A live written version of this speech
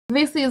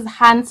This is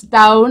hands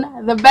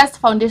down the best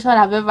foundation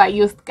I've ever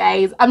used,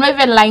 guys. I'm not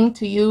even lying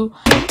to you.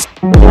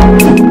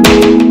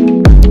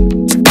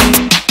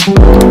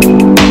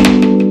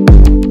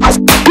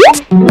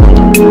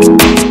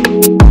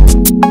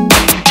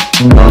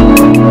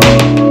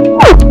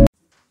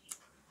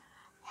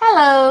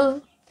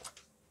 Hello.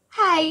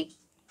 Hi.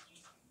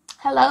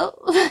 Hello.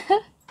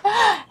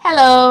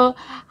 Hello.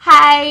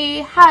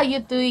 Hi, how are you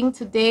doing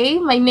today?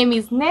 My name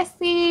is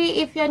Nessie.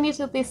 If you're new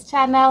to this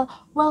channel,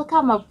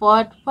 welcome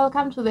aboard,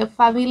 welcome to the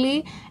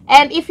family.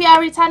 And if you are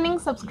a returning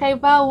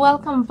subscriber,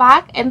 welcome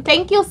back, and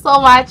thank you so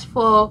much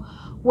for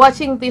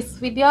watching this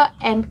video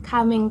and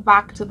coming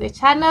back to the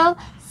channel.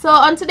 So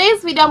on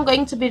today's video, I'm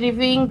going to be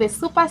reviewing the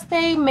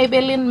Superstay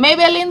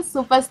Maybelline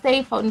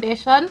Superstay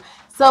foundation.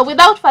 So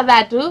without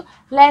further ado,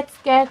 let's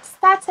get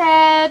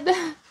started.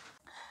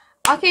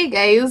 Okay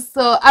guys,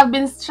 so I've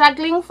been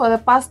struggling for the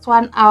past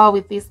 1 hour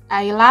with this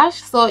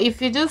eyelash. So if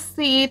you just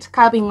see it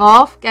coming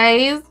off,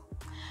 guys,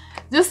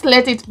 just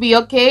let it be,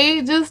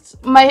 okay?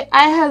 Just my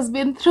eye has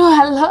been through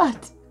a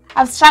lot.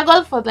 I've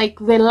struggled for like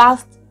the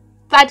last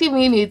 30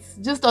 minutes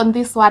just on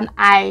this one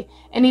eye,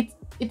 and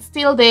it's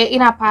still the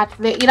inner part,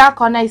 the inner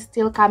corner is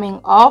still coming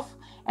off,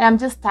 and I'm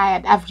just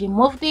tired. I've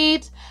removed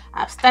it,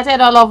 I've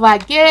started all over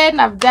again,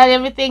 I've done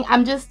everything.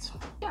 I'm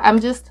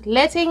just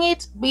letting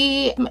it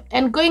be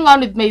and going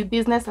on with my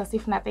business as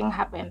if nothing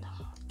happened.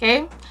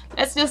 Okay,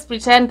 let's just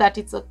pretend that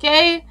it's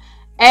okay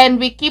and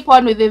we keep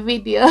on with the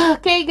video.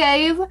 Okay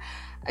guys,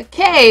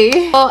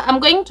 okay, so I'm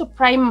going to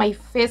prime my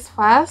face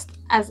first,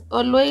 as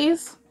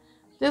always.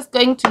 Just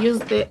going to use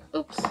the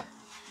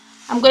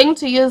I'm going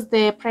to use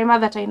the primer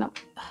that I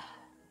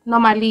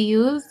normally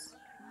use.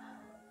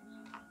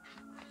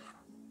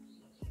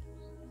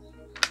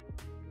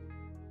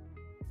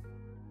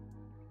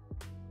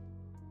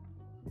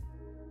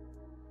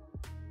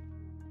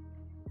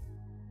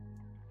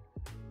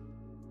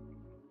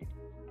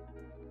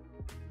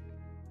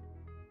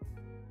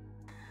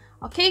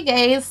 Okay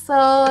guys,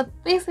 so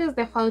this is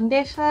the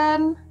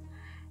foundation.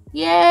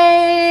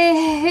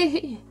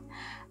 Yay!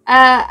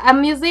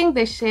 I'm using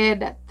the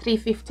shade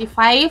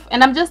 355,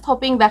 and I'm just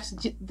hoping that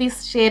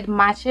this shade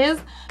matches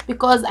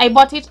because I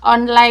bought it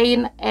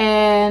online,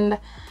 and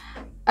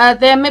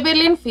the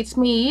Maybelline Fit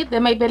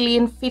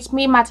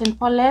Me Matte and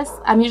Polish,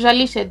 I'm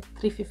usually shade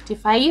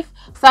 355,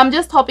 so I'm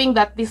just hoping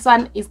that this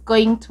one is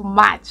going to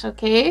match.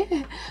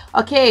 Okay.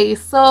 Okay,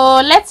 so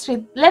let's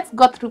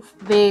go through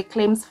the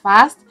claims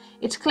first.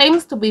 It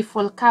claims to be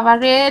full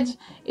coverage.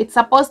 It's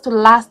supposed to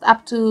last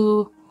up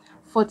to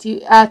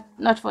 40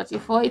 not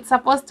 44, it's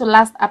supposed to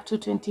last up to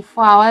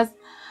 24 hours,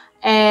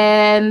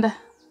 and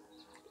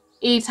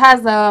it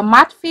has a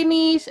matte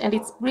finish, and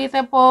it's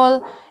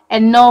breathable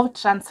and no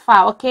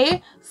transfer.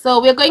 Okay, so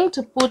we're going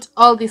to put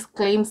all these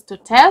claims to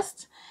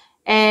test.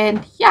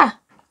 And yeah,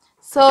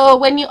 so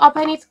when you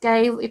open it,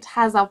 guys, it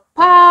has a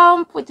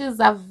pump, which is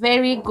a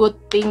very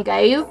good thing,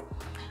 guys.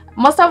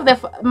 Most of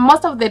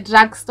the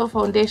drugstore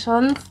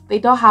foundations, they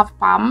don't have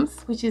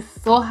pumps, which is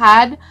so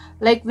hard.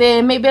 Like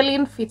the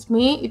Maybelline Fit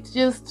Me, it's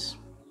just,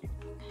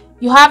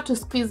 you have to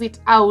squeeze it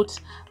out.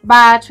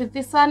 But with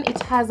this one,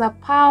 it has a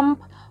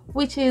pump,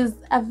 which is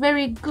a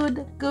very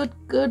good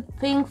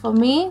thing for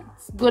me.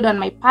 It's good on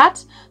my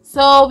part.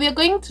 So we're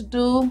going to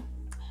do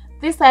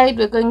this side,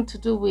 we're going to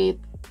do with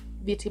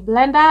beauty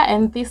blender,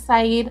 and this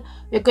side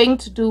we're going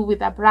to do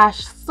with a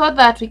brush, so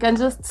that we can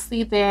just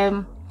see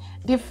the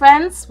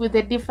difference with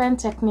the different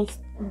techniques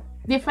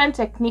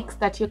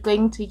that you're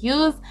going to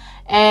use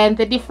and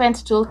the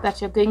different tools that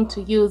you're going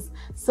to use.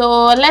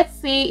 So let's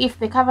see if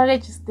the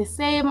coverage is the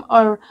same,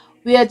 or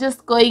we are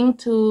just going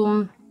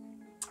to,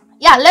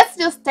 yeah, let's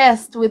just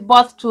test with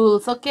both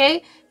tools.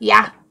 Okay,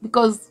 yeah,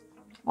 because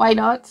why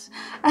not?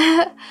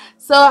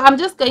 So I'm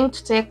just going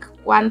to take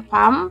one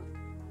pump,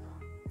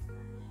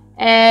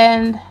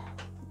 and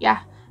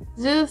yeah,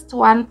 just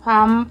one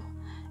pump,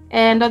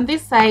 and on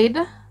this side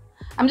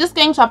I'm just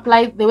going to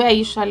apply the way I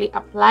usually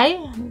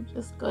apply. I'm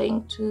just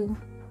going to,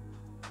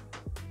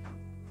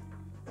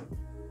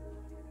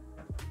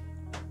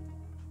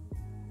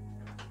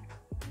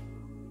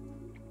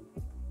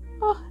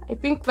 oh, I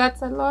think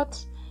that's a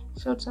lot.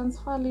 She'll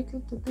transfer a little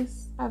to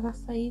this other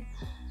side.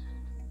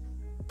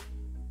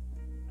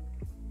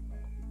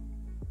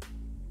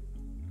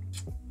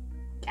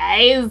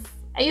 Guys,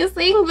 are you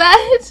seeing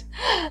that?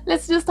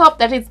 Let's just hope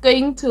that it's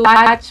going to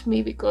match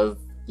me, because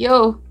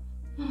yo,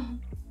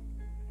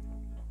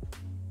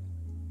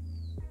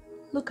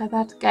 look at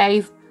that,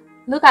 guys.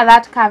 Look at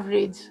that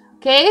coverage.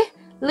 Okay,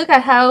 look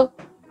at how,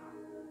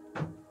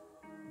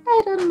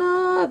 I don't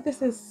know,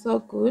 this is so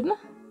good.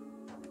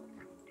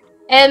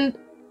 And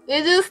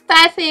it's just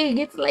starting,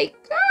 it's like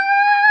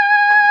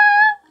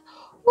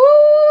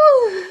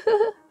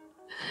woo.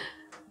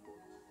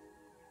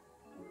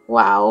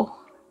 Wow,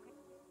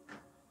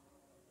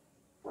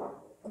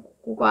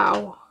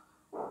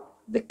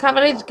 the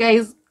coverage,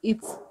 guys,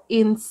 it's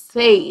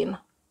insane.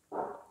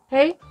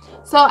 Okay,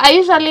 so I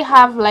usually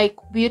have like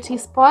beauty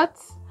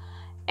spots,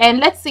 and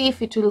let's see if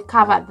it will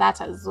cover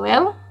that as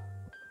well.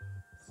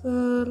 So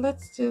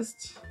let's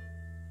just,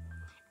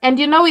 And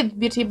you know, with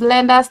beauty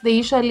blenders, they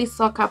usually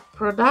soak up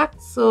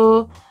products,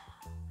 so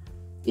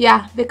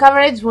yeah, the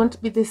coverage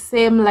won't be the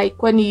same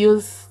like when you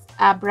use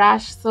a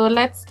brush. So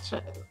let's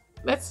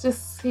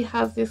just see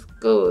how this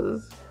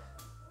goes.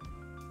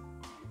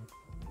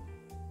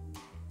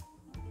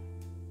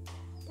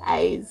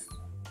 Guys,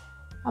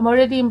 I'm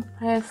already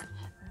impressed.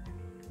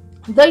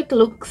 Though it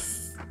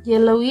looks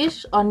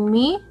yellowish on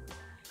me,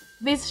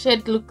 this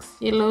shade looks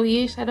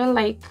yellowish. I don't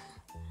like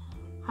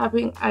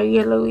having a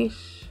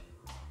yellowish.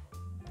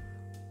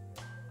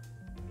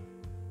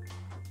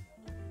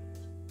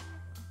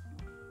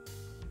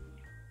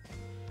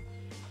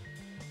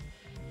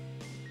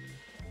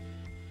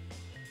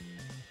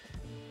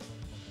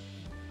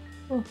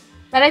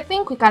 But I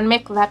think we can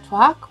make that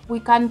work.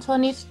 We can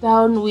tone it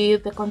down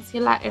with the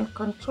concealer and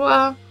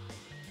contour.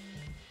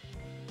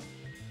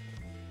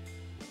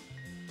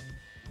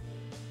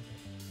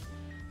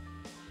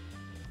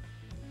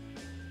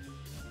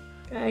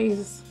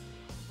 Guys,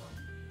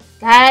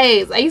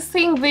 are you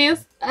seeing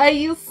this? Are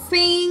you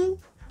seeing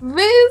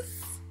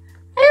this?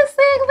 Are you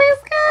seeing this,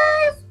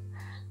 guys?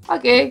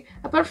 Okay,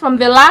 apart from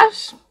the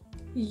lash,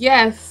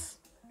 yes,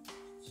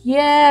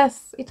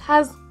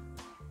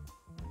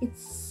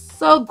 it's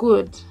so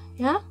good.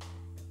 Yeah,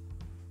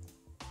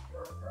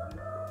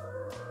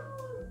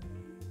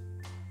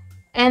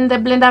 and the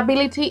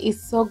blendability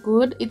is so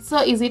good. It's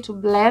so easy to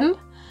blend,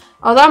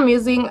 although I'm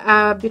using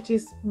a beauty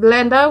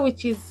blender,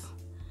 which is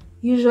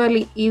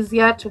usually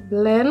easier to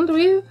blend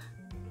with.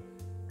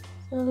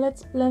 So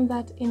let's blend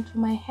that into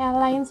my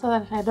hairline so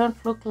that I don't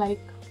look like,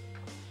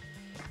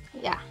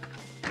 yeah.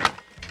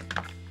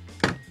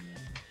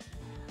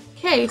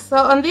 Okay, so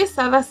on this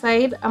other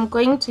side, I'm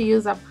going to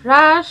use a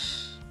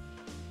brush,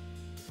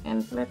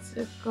 and let's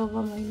just go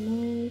over my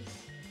nose.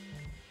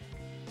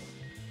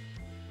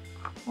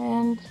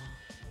 And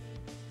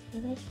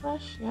the right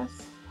brush, yes.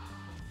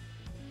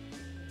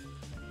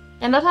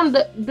 And what I'm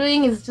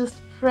doing is just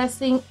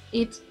pressing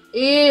it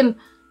in,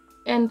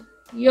 and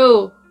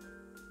yo.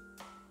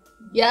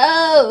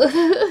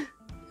 Oh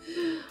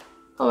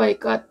my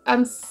god,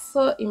 I'm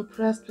so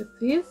impressed with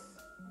this.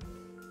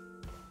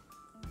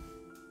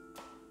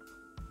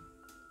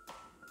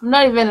 I'm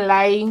not even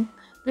lying,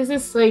 this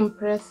is so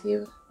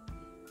impressive.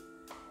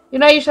 You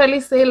know, I usually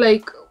say,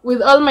 like,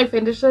 with all my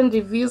foundation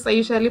reviews,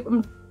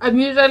 I'm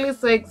usually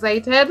so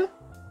excited,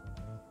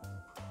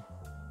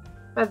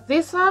 but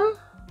this one,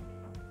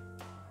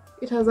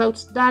 it has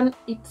outdone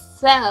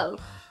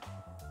itself.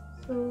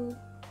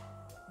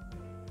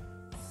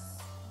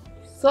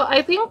 So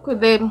I think with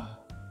the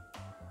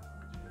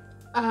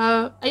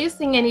are you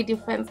seeing any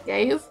difference,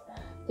 guys?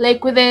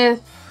 Like with the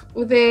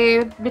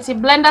beauty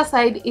blender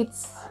side,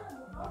 it's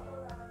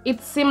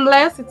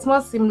seamless, it's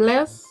more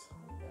seamless.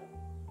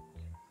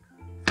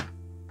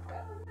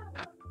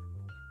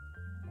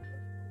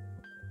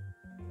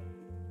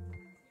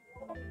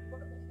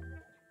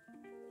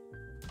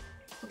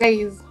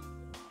 Guys,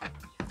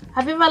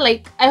 have you ever,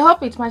 like, I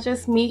hope it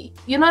matches me.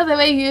 You know the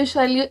way you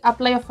usually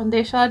apply your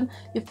foundation,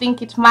 you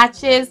think it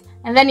matches,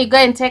 and then you go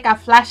and take a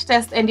flash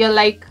test and you're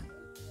like,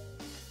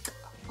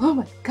 oh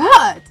my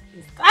god,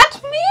 is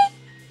that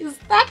me? Is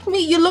that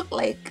me? You look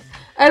like,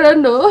 I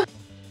don't know,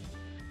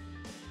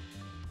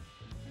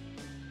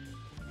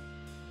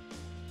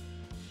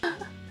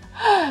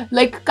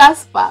 like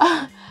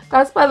Casper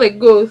the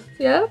ghost.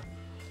 Yeah,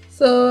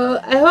 so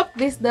I hope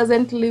this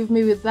doesn't leave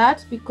me with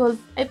that, because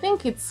I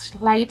think it's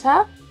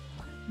lighter,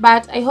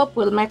 but I hope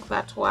we'll make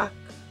that work.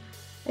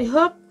 I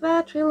hope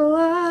that will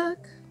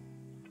work.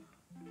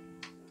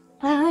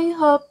 I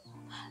hope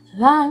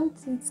that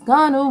it's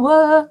gonna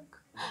work.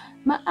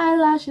 My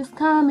eyelash is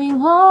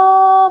coming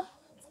off.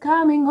 It's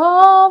coming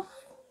off.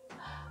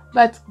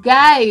 But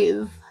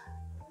guys,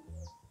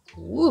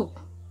 woo,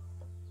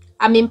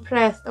 I'm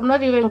impressed. I'm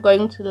not even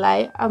going to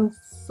lie. I'm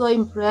so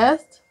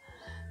impressed.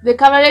 The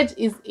coverage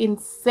is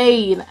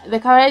insane.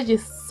 The coverage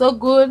is so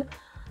good.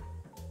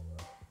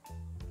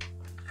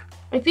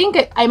 I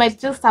think I might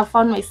just have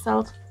found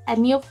myself a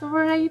new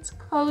favorite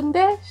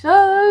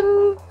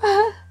foundation.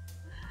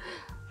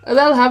 And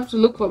I'll have to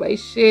look for my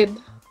shade.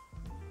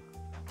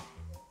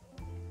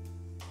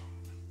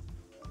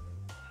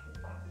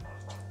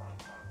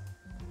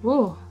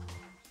 Oh,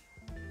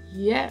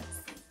 yes.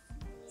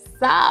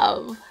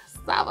 Serve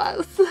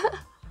us.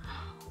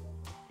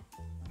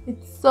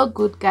 It's so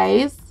good,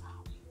 guys.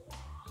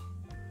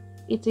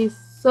 It is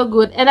so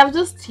good. And I've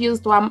just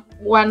used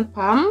one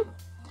palm.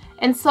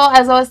 And so,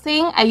 as I was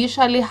saying, I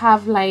usually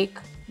have like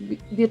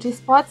beauty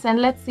spots, and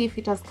let's see if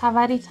it has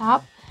covered it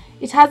up.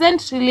 It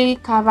hasn't really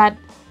covered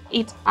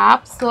it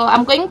up, so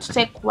I'm going to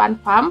take one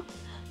palm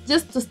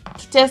just to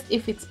test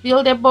if it's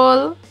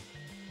buildable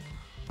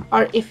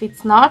or if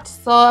it's not.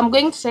 So I'm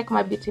going to take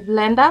my beauty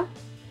blender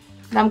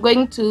and I'm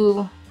going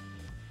to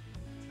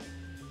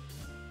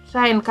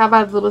try and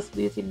cover those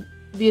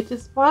beauty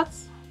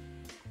spots.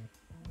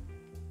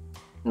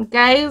 And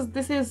guys,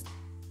 this is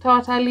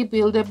totally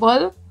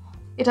buildable.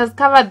 It has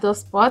covered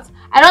those spots.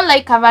 I don't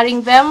like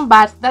covering them,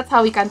 but that's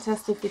how we can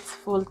test if it's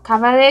full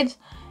coverage.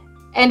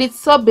 and it's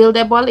so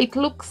buildable. It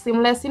looks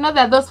seamless. You know,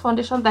 there are those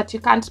foundations that you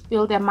can't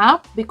build them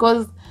up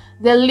because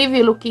they'll leave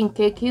you looking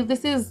cakey.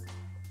 This is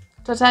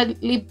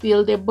totally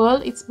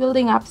buildable. It's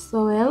building up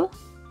so well.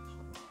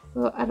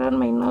 So around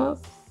my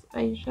nose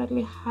I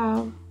usually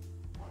have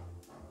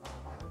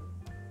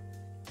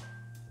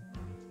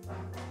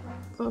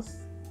those.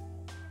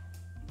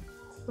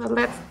 So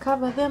let's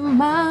cover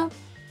them up.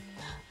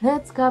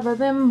 Let's cover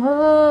them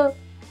up.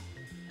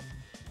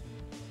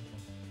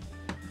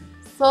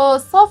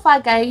 So far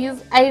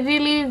guys, I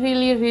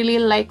really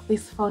like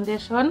this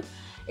foundation.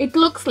 It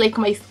looks like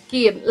my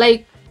skin,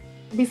 like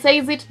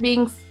besides it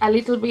being a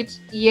little bit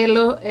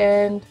yellow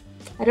and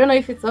I don't know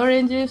if it's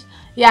orangish,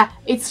 yeah,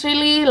 it's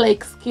really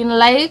like skin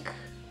like.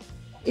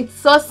 It's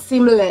so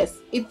seamless.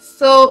 It's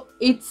so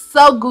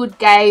good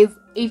guys.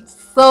 It's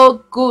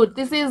so good.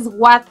 This is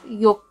worth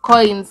your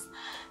coins.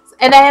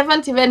 And I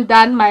haven't even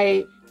done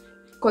my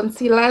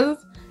concealers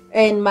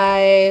and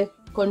my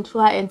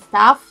contour and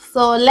stuff.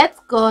 So let's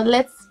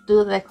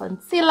do the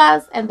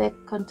concealers and the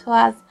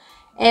contours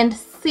and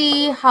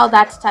see how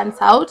that turns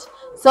out.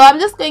 So I'm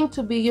just going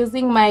to be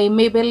using my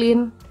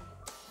Maybelline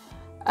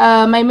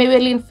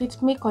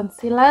Fit Me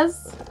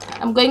concealers.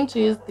 I'm going to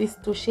use these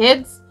two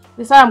shades.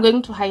 This one I'm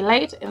going to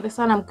highlight and this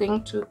one I'm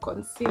going to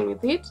conceal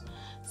with it.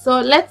 So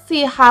let's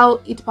see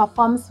how it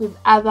performs with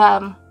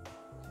other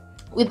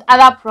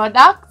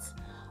products,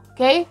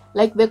 okay,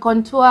 like the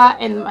contour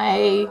and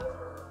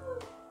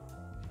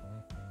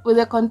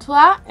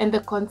the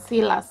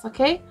concealers.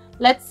 Okay,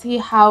 let's see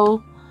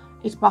how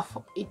it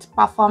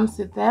performs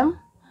with them.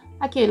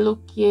 Okay,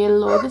 look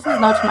yellow. This is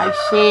not my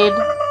shade.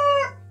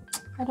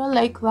 I don't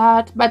like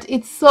that, but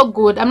it's so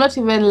good. I'm not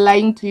even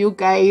lying to you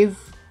guys.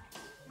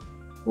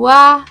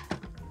 Wow,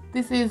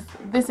 this is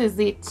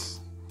it.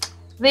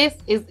 This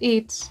is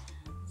it.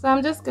 So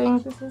I'm just going,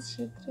 this is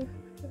shade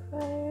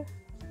 355.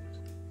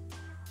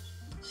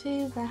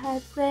 She's a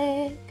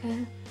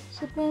heartbreaker.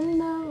 She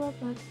been over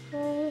but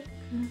breaker.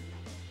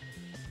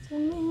 To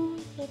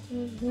me, it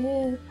was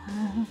with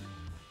her.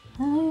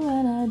 I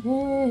wanna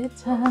date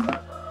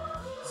her.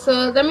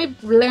 So let me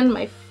blend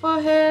my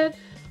forehead.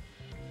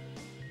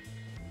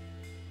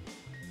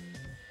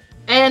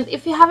 And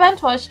if you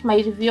haven't watched my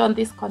review on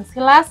these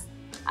concealers,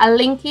 I'll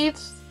link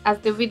it as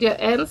the video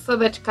ends so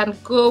that you can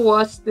go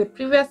watch the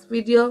previous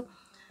video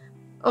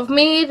of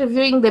me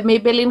reviewing the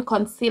Maybelline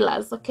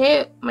concealers.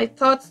 Okay, my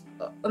thoughts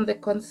on the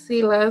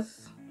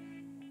concealers.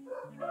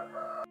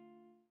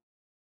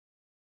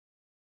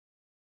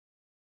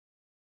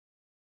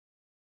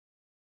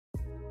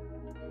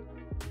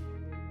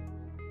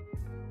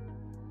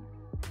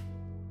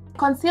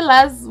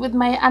 Concealers with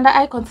my under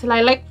eye concealer,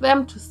 I like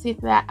them to sit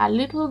there a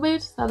little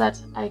bit so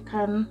that I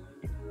can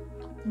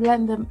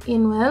blend them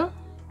in well.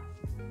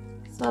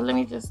 So let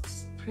me just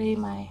spray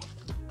my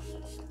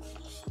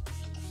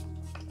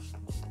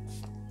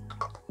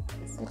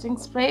setting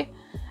spray.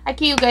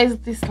 Okay, you guys,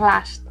 this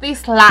lash,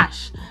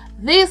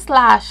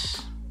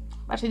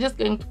 but we're just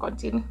going to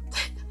continue.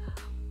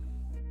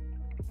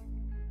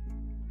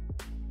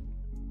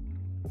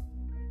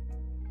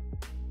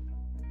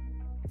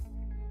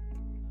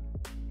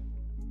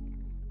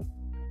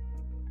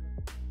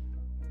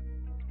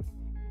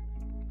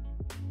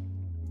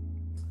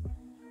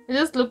 They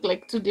just look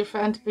like two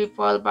different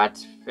people,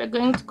 but we're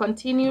going to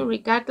continue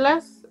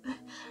regardless.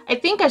 I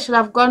think I should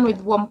have gone with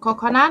warm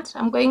coconut.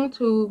 I'm going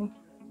to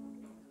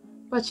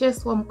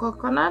purchase warm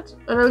coconut,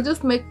 or I'll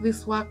just make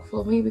this work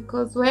for me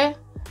because this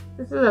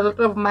is a lot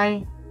of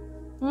money.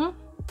 And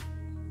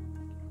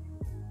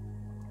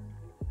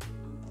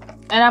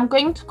I'm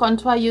going to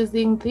contour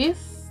using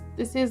this.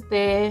 This is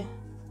the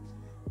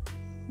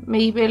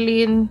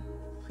Maybelline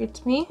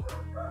Fit Me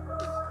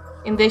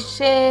in the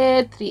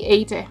shade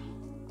 380.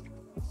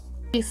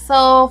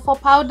 So for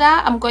powder,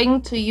 I'm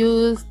going to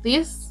use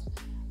this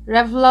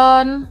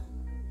Revlon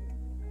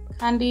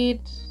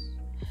Candid.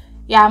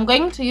 Yeah, I'm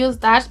going to use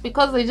that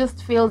because I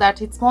just feel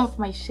that it's more of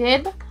my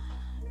shade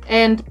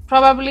and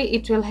probably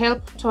it will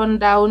help tone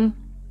down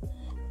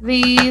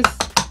these.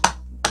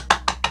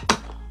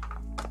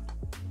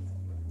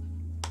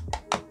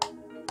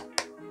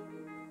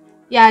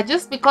 Yeah,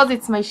 just because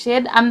it's my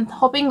shade, I'm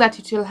hoping that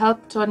it will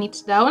help tone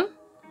it down.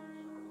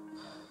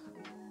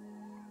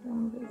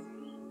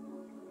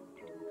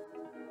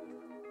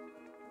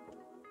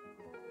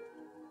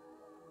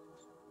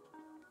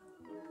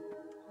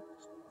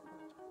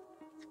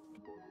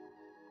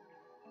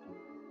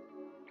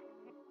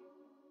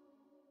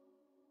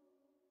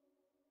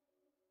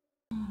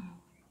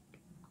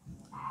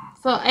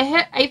 So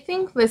I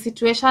think the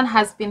situation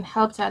has been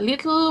helped a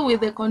little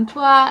with the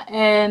contour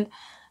and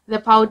the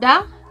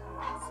powder.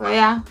 So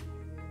yeah.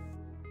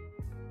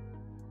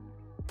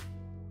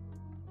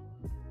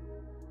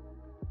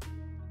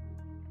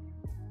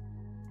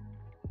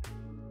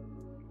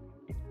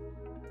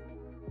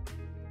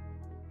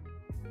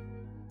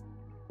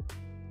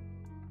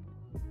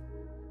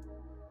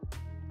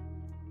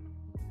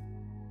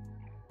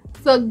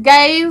 So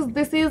guys,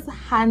 this is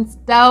hands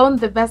down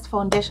the best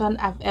foundation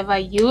I've ever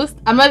used.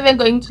 I'm not even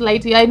going to lie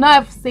to you. I know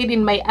I've said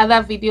in my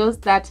other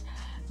videos that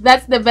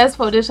That's the best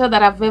foundation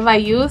that I've ever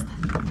used.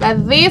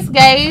 But this,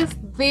 guys,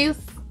 this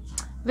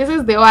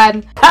is the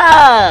one.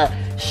 Ah,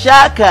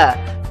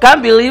 Shaka,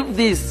 can't believe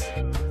this.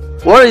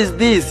 What is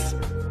this?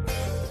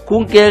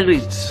 Couldn't get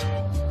it.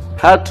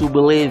 Hard to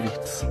believe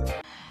it.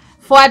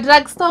 For a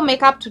drugstore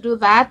makeup to do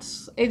that,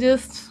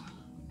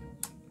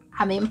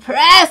 I'm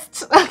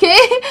impressed. Okay,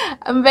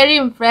 I'm very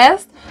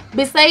impressed.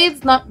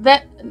 Besides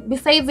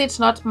it's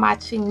not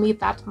matching me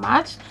that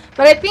much,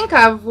 but I think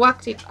I've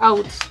worked it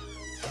out.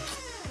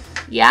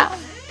 Yeah,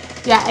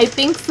 I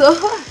think so.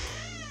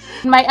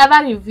 In my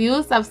other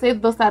reviews, I've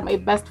said those are my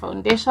best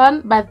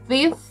foundation, but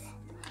this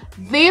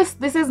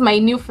is my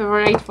new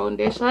favorite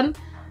foundation.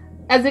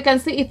 As you can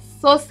see, it's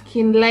so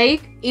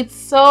skin-like, it's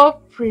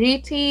so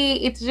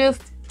pretty, it's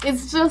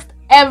just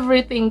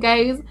everything,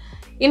 guys.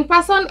 In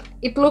person,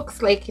 it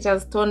looks like it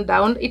has toned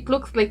down, it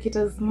looks like it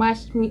has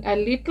matched me a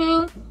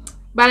little,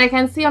 but I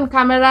can see on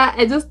camera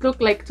I just look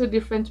like two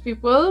different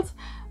people.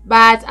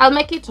 But I'll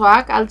make it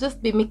work. I'll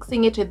just be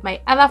mixing it with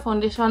my other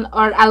foundation,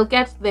 or I'll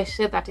get the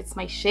shade that it's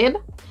my shade.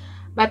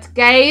 But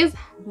guys,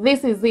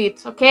 this is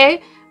it.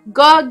 Okay,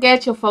 go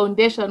get your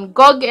foundation,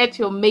 go get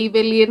your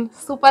Maybelline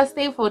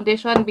Superstay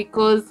foundation,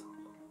 because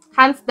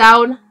hands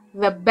down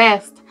the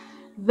best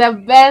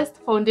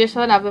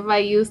foundation I've ever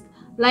used.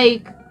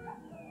 Like,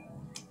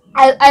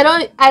 I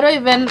don't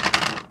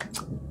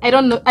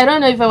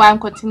know if I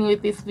want to continue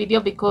with this video,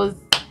 because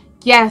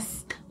yes,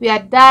 we are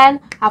done.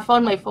 I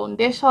found my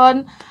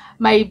foundation,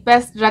 my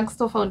best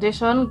drugstore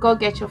foundation. Go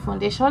get your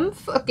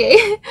foundations.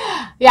 Okay.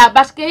 Yeah,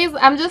 but guys,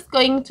 I'm just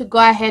going to go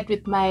ahead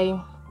with my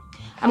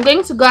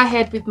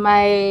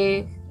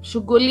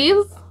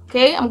shugulis.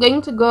 Okay, I'm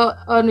going to go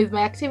on with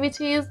my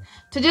activities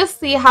to just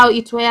see how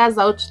it wears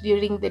out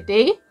during the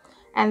day,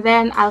 and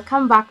then I'll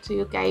come back to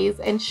you guys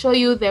and show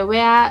you the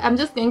wear. I'm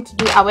just going to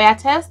do a wear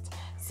test,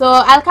 so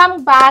I'll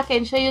come back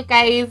and show you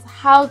guys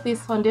how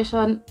this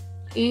foundation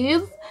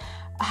is,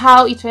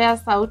 how it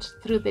wears out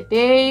through the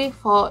day,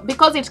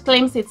 because it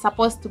claims it's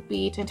supposed to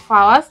be 24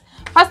 hours.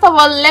 First of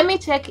all, let me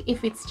check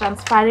if it's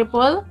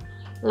transferable.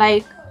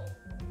 Like,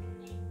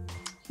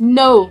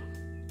 no.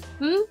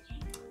 You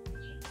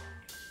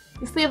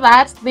see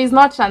that there's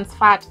no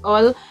transfer at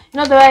all. You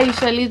know the way I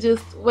usually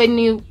just when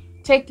you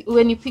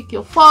pick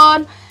your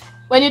phone,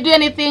 when you do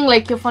anything,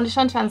 like your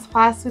foundation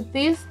transfers. With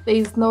this, there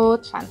is no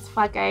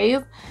transfer,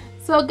 guys.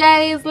 So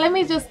guys, let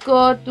me just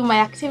go do my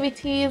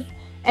activities,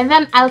 and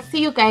then I'll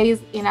see you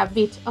guys in a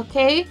bit.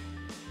 Okay.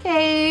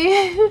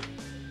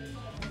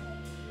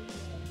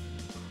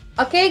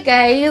 Okay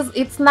guys,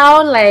 it's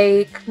now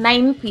like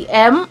 9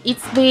 p.m.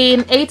 It's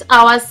been 8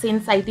 hours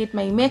since I did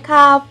my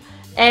makeup,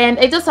 and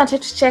I just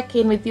wanted to check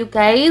in with you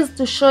guys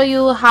to show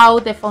you how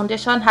the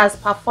foundation has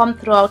performed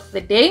throughout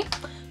the day.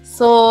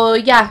 So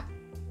yeah,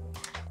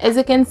 as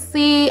you can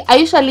see, I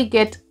usually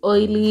get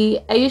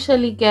oily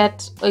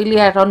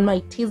around my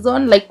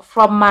T-zone, like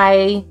from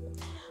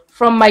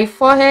my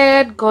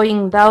forehead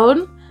going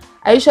down.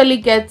 I usually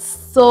get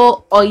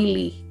so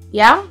oily.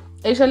 Yeah,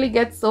 I usually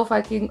get so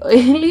fucking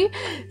oily.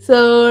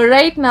 So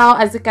right now,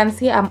 as you can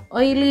see, I'm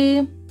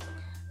oily,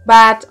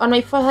 but on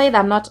my forehead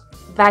I'm not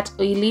that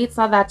oily. It's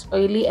not that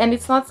oily, and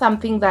it's not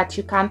something that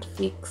you can't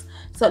fix.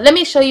 So let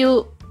me show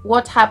you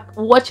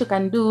what you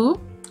can do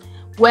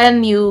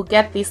when you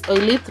get this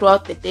oily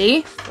throughout the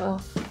day. So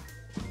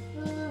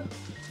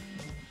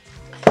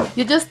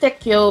you just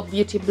take your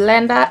beauty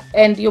blender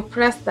and you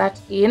press that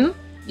in.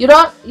 You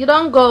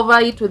don't go over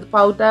it with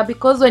powder,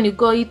 because when you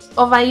go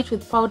over it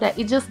with powder,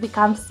 it just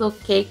becomes so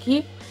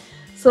cakey.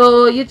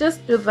 So you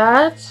just do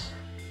that,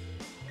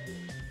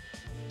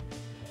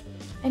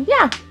 and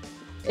yeah,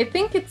 I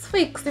think it's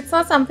fixed. It's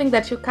not something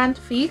that you can't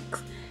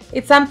fix,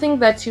 it's something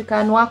that you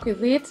can work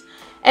with it.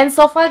 And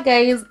so far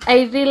guys,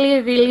 I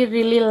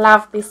really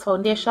love this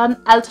foundation.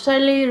 I'll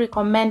totally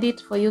recommend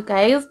it for you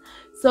guys.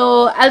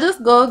 So I'll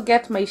just go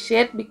get my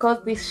shade,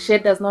 because this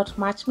shade does not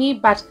match me,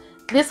 but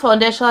this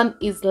foundation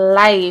is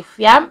life.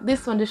 Yeah, this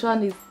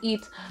foundation is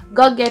it.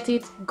 Go get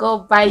it, go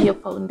buy your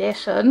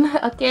foundation.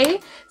 Okay,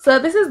 so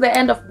this is the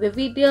end of the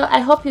video. I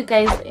hope you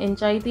guys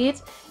enjoyed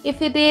it. If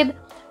you did,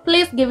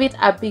 please give it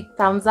a big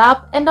thumbs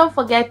up, and don't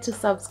forget to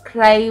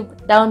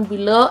subscribe down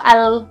below.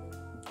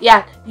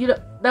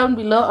 Down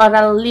below, or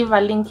I'll leave a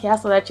link here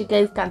so that you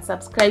guys can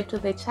subscribe to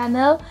the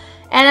channel.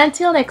 And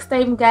until next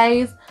time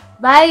guys,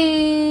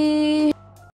 bye.